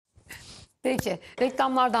Peki,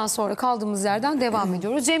 reklamlardan sonra kaldığımız yerden devam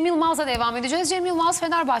ediyoruz. Cem Yılmaz'la devam edeceğiz. Cem Yılmaz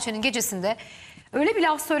Fenerbahçe'nin gecesinde öyle bir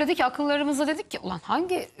laf söyledi ki akıllarımızda, dedik ki ulan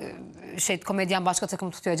hangi komedyen başka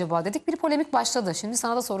takım tutuyor acaba dedik. Bir polemik başladı. Şimdi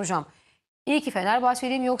sana da soracağım. İyi ki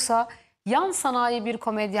Fenerbahçeliyim, yoksa Yan Sanayi bir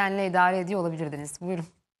komedyenle idare ediyor olabilirdiniz. Buyurun.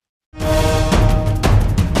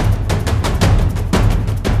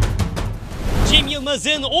 Cem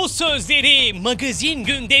Yılmaz'ın o sözleri magazin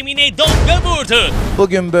gündemine damga vurdu.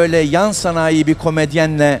 Bugün böyle yan sanayi bir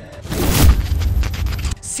komedyenle...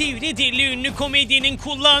 Sivri dilli ünlü komedyenin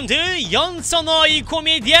kullandığı yan sanayi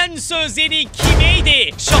komedyen sözleri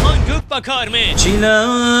kimeydi? Şahan Gökbakar mı?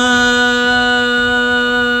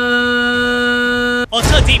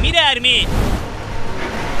 Ata Demirer mi?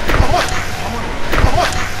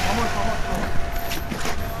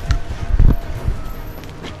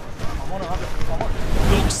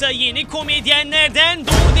 Yoksa yeni komedyenlerden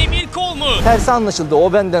Doğu Demirkol mu? Tersi anlaşıldı,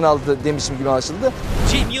 o benden aldı demişim gibi anlaşıldı.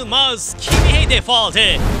 Cem Yılmaz kimi hedef aldı?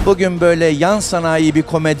 Bugün böyle yan sanayi bir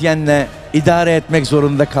komedyenle idare etmek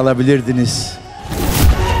zorunda kalabilirdiniz.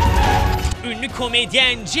 Ünlü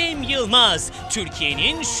komedyen Cem Yılmaz,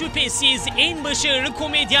 Türkiye'nin şüphesiz en başarılı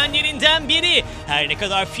komedyenlerinden biri. Her ne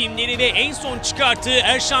kadar filmleri ve en son çıkarttığı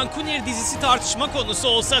Erşan Kuneri dizisi tartışma konusu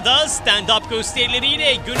olsa da stand-up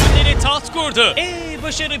gösterileriyle gönüllere taht kurdu.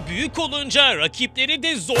 Başarı büyük olunca rakipleri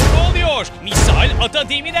de zorlu oluyor. Misal Ata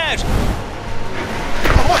Demirer.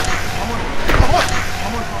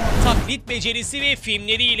 Taklit becerisi ve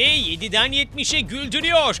filmleriyle 7'den 70'e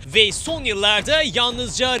güldürüyor. Ve son yıllarda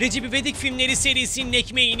yalnızca Recep İvedik filmleri serisinin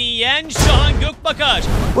ekmeğini yiyen Şahan Gökbakar.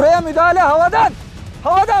 Buraya müdahale havadan!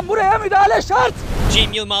 Havadan buraya müdahale şart!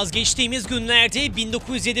 Cem Yılmaz geçtiğimiz günlerde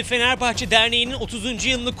 1907 Fenerbahçe Derneği'nin 30.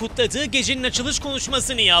 yılını kutladığı gecenin açılış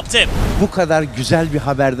konuşmasını yaptı. Bu kadar güzel bir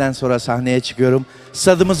haberden sonra sahneye çıkıyorum.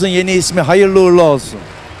 Stadımızın yeni ismi hayırlı uğurlu olsun.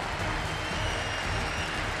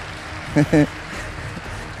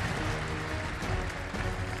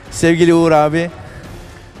 Sevgili Uğur abi,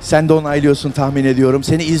 sen de onaylıyorsun tahmin ediyorum.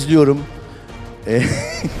 Seni izliyorum.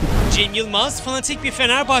 Cem Yılmaz fanatik bir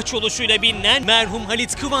Fenerbahçe oluşuyla bilinen merhum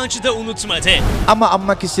Halit Kıvanç'ı da unutmadı. Ama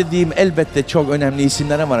anmak istediğim elbette çok önemli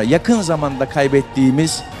isimler var. Yakın zamanda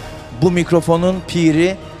kaybettiğimiz bu mikrofonun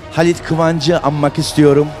piri Halit Kıvanç'ı anmak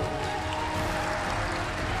istiyorum.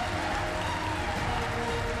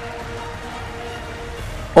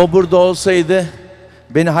 O burada olsaydı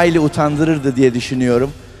beni hayli utandırırdı diye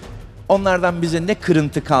düşünüyorum. Onlardan bize ne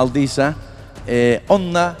kırıntı kaldıysa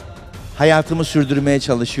onunla hayatımı sürdürmeye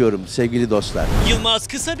çalışıyorum sevgili dostlar. Yılmaz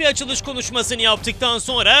kısa bir açılış konuşmasını yaptıktan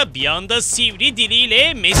sonra bir anda sivri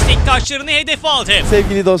diliyle meslektaşlarını hedef aldı.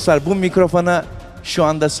 Sevgili dostlar, bu mikrofona şu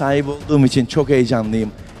anda sahip olduğum için çok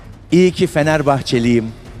heyecanlıyım. İyi ki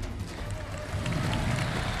Fenerbahçeliyim.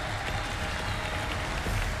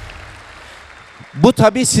 Bu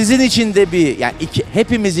tabii sizin için de bir, yani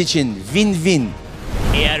hepimiz için win-win.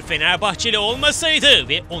 Eğer Fenerbahçeli olmasaydı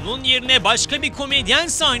ve onun yerine başka bir komedyen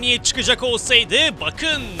sahneye çıkacak olsaydı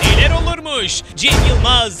bakın neler olurmuş. Cem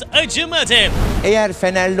Yılmaz acımadı. Eğer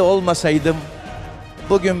Fenerli olmasaydım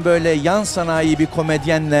bugün böyle yan sanayi bir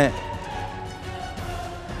komedyenle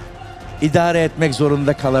idare etmek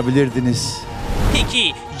zorunda kalabilirdiniz.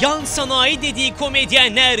 Peki yan sanayi dediği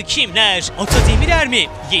komedyenler kimler? Ata Demirer mi?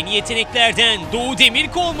 Yeni yeteneklerden Doğu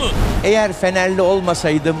Demirkol mu? Eğer Fenerli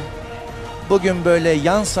olmasaydım bugün böyle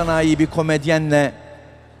yan sanayi bir komedyenle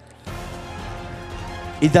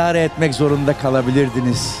idare etmek zorunda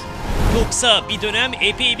kalabilirdiniz. Yoksa bir dönem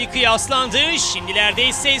epey bir kıyaslandı, şimdilerde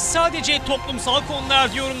ise sadece toplumsal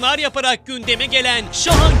konularda yorumlar yaparak gündeme gelen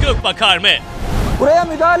Şahan Gökbakar mı? Buraya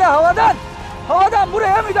müdahale havadan! Havadan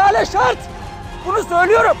buraya müdahale şart! Bunu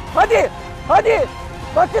söylüyorum. Hadi! Hadi!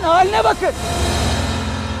 Bakın haline bakın!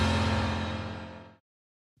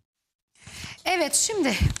 Evet,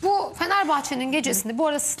 şimdi bu Fenerbahçe'nin gecesinde, bu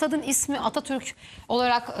arada stadın ismi Atatürk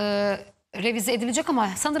olarak revize edilecek ama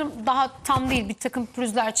sanırım daha tam değil, bir takım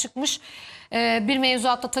pürüzler çıkmış. Bir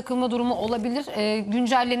mevzuatta takılma durumu olabilir.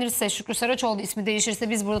 Güncellenirse, Şükrü Saraçoğlu ismi değişirse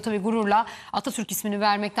biz burada tabii gururla Atatürk ismini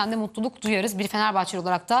vermekten de mutluluk duyarız. Bir Fenerbahçeli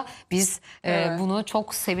olarak da biz bunu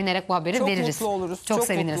çok sevinerek bu haberi veririz. Çok mutlu oluruz. Çok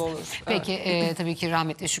seviniriz. Mutlu oluruz. Peki tabii ki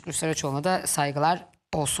rahmetli Şükrü Saraçoğlu'na da saygılar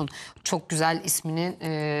olsun. Çok güzel isminin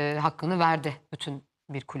hakkını verdi bütün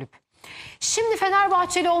bir kulüp. Şimdi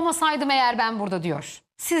Fenerbahçeli olmasaydım eğer ben burada diyor.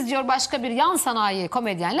 Siz diyor başka bir yan sanayi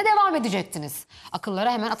komedyenle devam edecektiniz.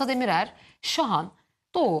 Akıllara hemen Ata Demirer, Şahan,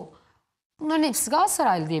 Doğu. Bunların hepsi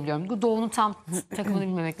Galatasaraylı diyebiliyorum. Doğu'nun tam takımını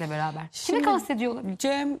bilmemekle beraber. Kimi kastediyorlar?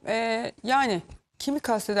 Cem yani kimi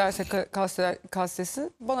kastederse kastesi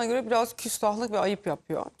bana göre biraz küstahlık ve ayıp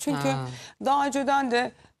yapıyor. Çünkü daha önceden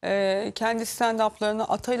de kendi stand-up'larına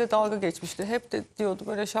Ata'yla dalga geçmişti. Hep de diyordu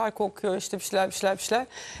böyle şarkı okuyor işte bir şeyler.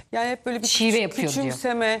 Yani hep böyle bir Şive yapıyor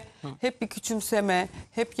küçümseme, hep bir küçümseme,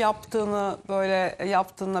 hep yaptığına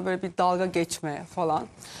böyle bir dalga geçme falan.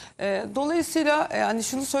 Dolayısıyla yani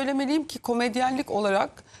şunu söylemeliyim ki komedyenlik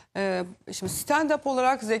olarak şimdi stand-up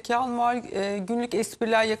olarak zekan var, günlük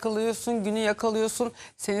espriler yakalıyorsun, günü yakalıyorsun,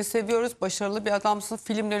 seni seviyoruz, başarılı bir adamsın,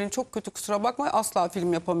 filmlerin çok kötü kusura bakma asla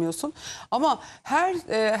film yapamıyorsun. Ama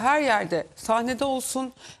her yerde sahnede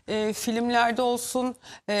olsun, filmlerde olsun,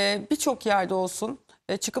 birçok yerde olsun.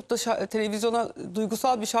 Çıkıp da televizyona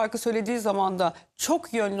duygusal bir şarkı söylediği zaman da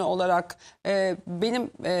çok yönlü olarak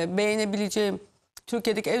benim beğenebileceğim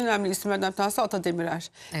Türkiye'deki en önemli isimlerden bir tanesi Ata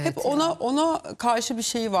Demirer. Evet, hep ona karşı bir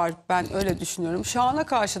şey var, ben öyle düşünüyorum. Şahan'a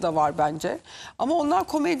karşı da var bence. Ama onlar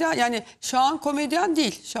komedyen, yani Şahan komedyen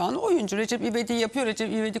değil. Şahan oyuncu. Recep İvedik yapıyor.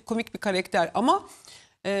 Recep İvedik komik bir karakter ama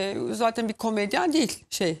zaten bir komedyen değil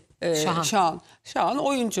Şahan. Şahan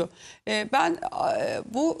oyuncu. Ben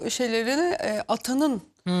bu şeylerini Ata'nın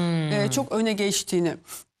çok öne geçtiğini,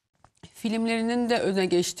 filmlerinin de öne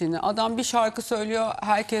geçtiğini, adam bir şarkı söylüyor,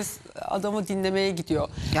 herkes adamı dinlemeye gidiyor.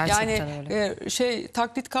 Gerçekten yani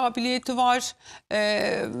taklit kabiliyeti var.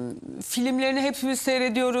 Filmlerini hepimiz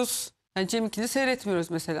seyrediyoruz. Yani Cem'inkini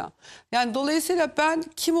seyretmiyoruz mesela. Yani dolayısıyla ben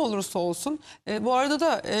kim olursa olsun, bu arada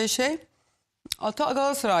da Ata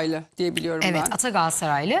Galatasaraylı diye biliyorum ben. Evet, Ata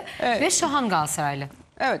Galatasaraylı ve Şahan Galatasaraylı.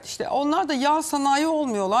 Evet, işte onlar da Yan Sanayi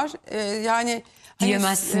olmuyorlar. Yani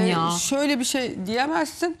diyemezsin ya. Şöyle bir şey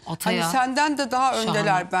diyemezsin. Ataya. Hani senden de daha öndeler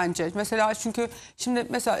Şahan'a. bence. Mesela çünkü şimdi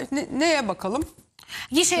mesela neye bakalım?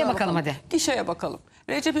 Gişeye Şuna bakalım hadi. Gişeye bakalım.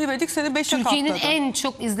 Recep İvedik seni 5'e katladı. Türkiye'nin en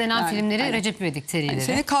çok izlenen Yani, filmleri hani, Recep İvedik serileri.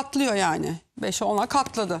 Seni katlıyor yani. 5'e 10'a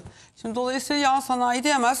katladı. Şimdi dolayısıyla Yan Sanayi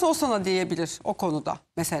diyemezsin, o sana diyebilir o konuda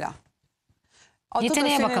mesela.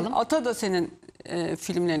 Yeteneğe bakalım. Ata da senin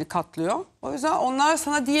filmlerini katlıyor. O yüzden onlar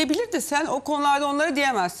sana diyebilir de sen o konularda onlara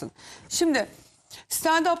diyemezsin. Şimdi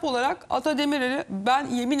stand-up olarak Ata Demirer'i ben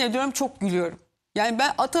yemin ediyorum çok gülüyorum. Yani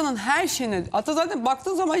ben Ata'nın her şeyine... Ata zaten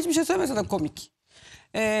baktığın zaman hiçbir şey söylemese de komik.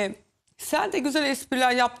 Sen de güzel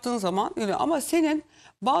espriler yaptığın zaman gülüyor. Ama senin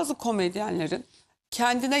bazı komedyenlerin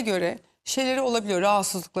kendine göre şeyleri olabiliyor,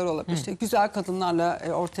 rahatsızlıkları olabiliyor. İşte güzel kadınlarla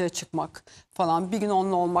ortaya çıkmak falan. Bir gün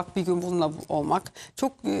onunla olmak, bir gün bununla olmak.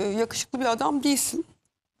 Çok yakışıklı bir adam değilsin.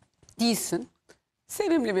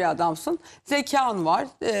 Sevimli bir adamsın. Zekan var.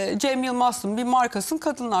 Cem Yılmaz'sın, bir markasın.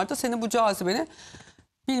 Kadınlar da seni bu cazibene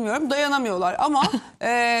bilmiyorum dayanamıyorlar. Ama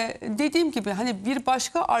dediğim gibi hani bir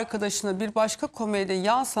başka arkadaşına, bir başka komedide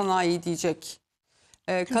Yan Sanayi diyecek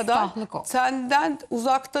kadar senden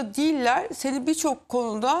uzakta değiller. Seni birçok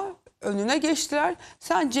konuda önüne geçtiler.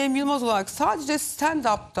 Sen Cem Yılmaz olarak sadece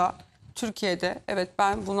stand-up'ta Türkiye'de, evet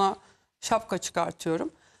ben buna şapka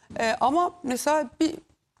çıkartıyorum. Ama mesela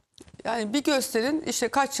bir gösterin işte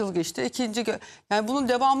kaç yıl geçti, yani bunun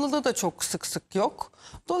devamlılığı da çok sık yok.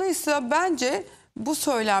 Dolayısıyla bence bu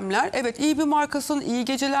söylemler, evet iyi bir markasın, iyi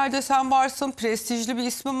gecelerde sen varsın, prestijli bir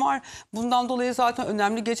ismin var. Bundan dolayı zaten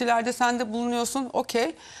önemli gecelerde sen de bulunuyorsun,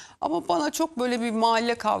 okey. Ama bana çok böyle bir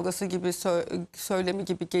mahalle kavgası gibi söylemi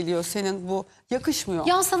gibi geliyor. Senin bu yakışmıyor.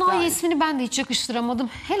 Yan Sanayi ismini ben de hiç yakıştıramadım.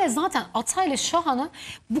 Hele zaten Ata ile Şahan'ı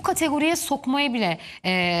bu kategoriye sokmayı bile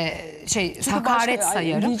hakaret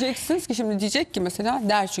sayarım. Diyeceksiniz ki şimdi diyecek ki mesela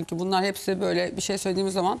der, çünkü bunlar hepsi böyle bir şey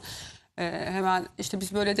söylediğimiz zaman hemen işte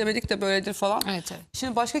biz böyle demedik de böyledir falan. Evet.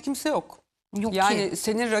 Şimdi başka kimse yok. Yok yani ki.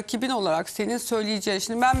 Senin rakibin olarak senin söyleyeceğin.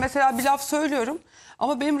 Şimdi ben mesela bir laf söylüyorum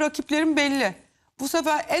ama benim rakiplerim belli. Bu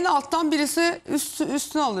sefer en alttan birisi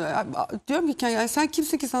üstüne alıyor. Yani diyorum ki yani sen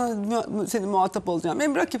kimsin ki senin muhatap olacağım.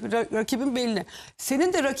 Benim rakibim belli.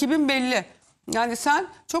 Senin de rakibin belli. Yani sen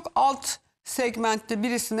çok alt segmentte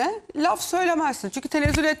birisine laf söylemezsin. Çünkü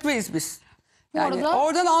tenezzül etmeyiz biz. Yani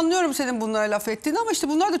oradan anlıyorum senin bunlara laf ettiğini ama işte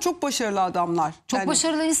bunlar da çok başarılı adamlar. Çok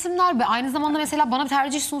başarılı isimler ve aynı zamanda mesela bana bir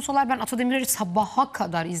tercih sunsalar ben Ata Demirer'i sabaha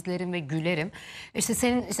kadar izlerim ve gülerim. İşte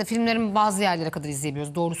senin filmlerin bazı yerlere kadar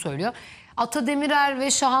izleyebiliyoruz, doğru söylüyor. Ata Demirer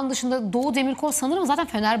ve Şahan dışında Doğu Demirkol sanırım zaten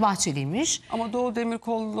Fenerbahçeliymiş. Ama Doğu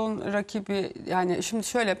Demirkol'un rakibi, yani şimdi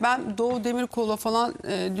şöyle, ben Doğu Demirkol'u falan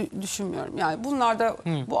düşünmüyorum. Yani bunlar da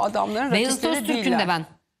bu adamların Beyazıt rakipleri değiller. Öztürk'ün de ben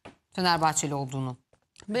Fenerbahçeli olduğunu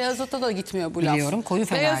Beyazıt'a da gitmiyor bu laf. biliyorum. Koyu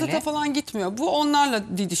Fenerli. Beyazıt'a falan gitmiyor. Bu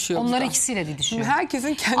onlarla didişiyor. Onlar ikisiyle didişiyor. Şimdi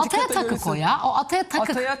herkesin kendi Ataya takık o ya. O Ataya takık.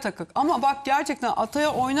 Ataya takık. Ama bak gerçekten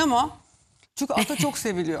Ataya oynama. Çünkü Ata çok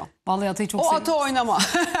seviliyor. Vallahi Atay'ı çok o seviyorum. Ata oynama.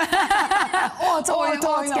 o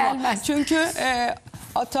Ata gelmez. Çünkü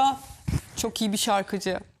Ata çok iyi bir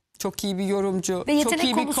şarkıcı. Çok iyi bir yorumcu, çok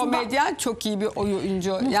iyi bir komedyen, çok iyi bir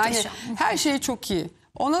oyuncu. Muhteşem. Yani her şey çok iyi.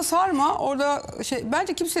 Ona sarma. Orada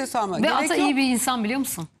bence kimseye sarma. Ve Gerek Ata yok. iyi bir insan, biliyor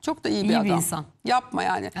musun? Çok da iyi bir İyi adam. bir insan. Yapma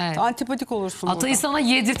yani. Evet. Antipatik olursun Ata'yı burada. sana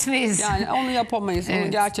yedirtmeyiz. Yani onu yapamayız. Evet.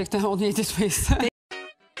 Onu gerçekten onu yedirtmeyiz.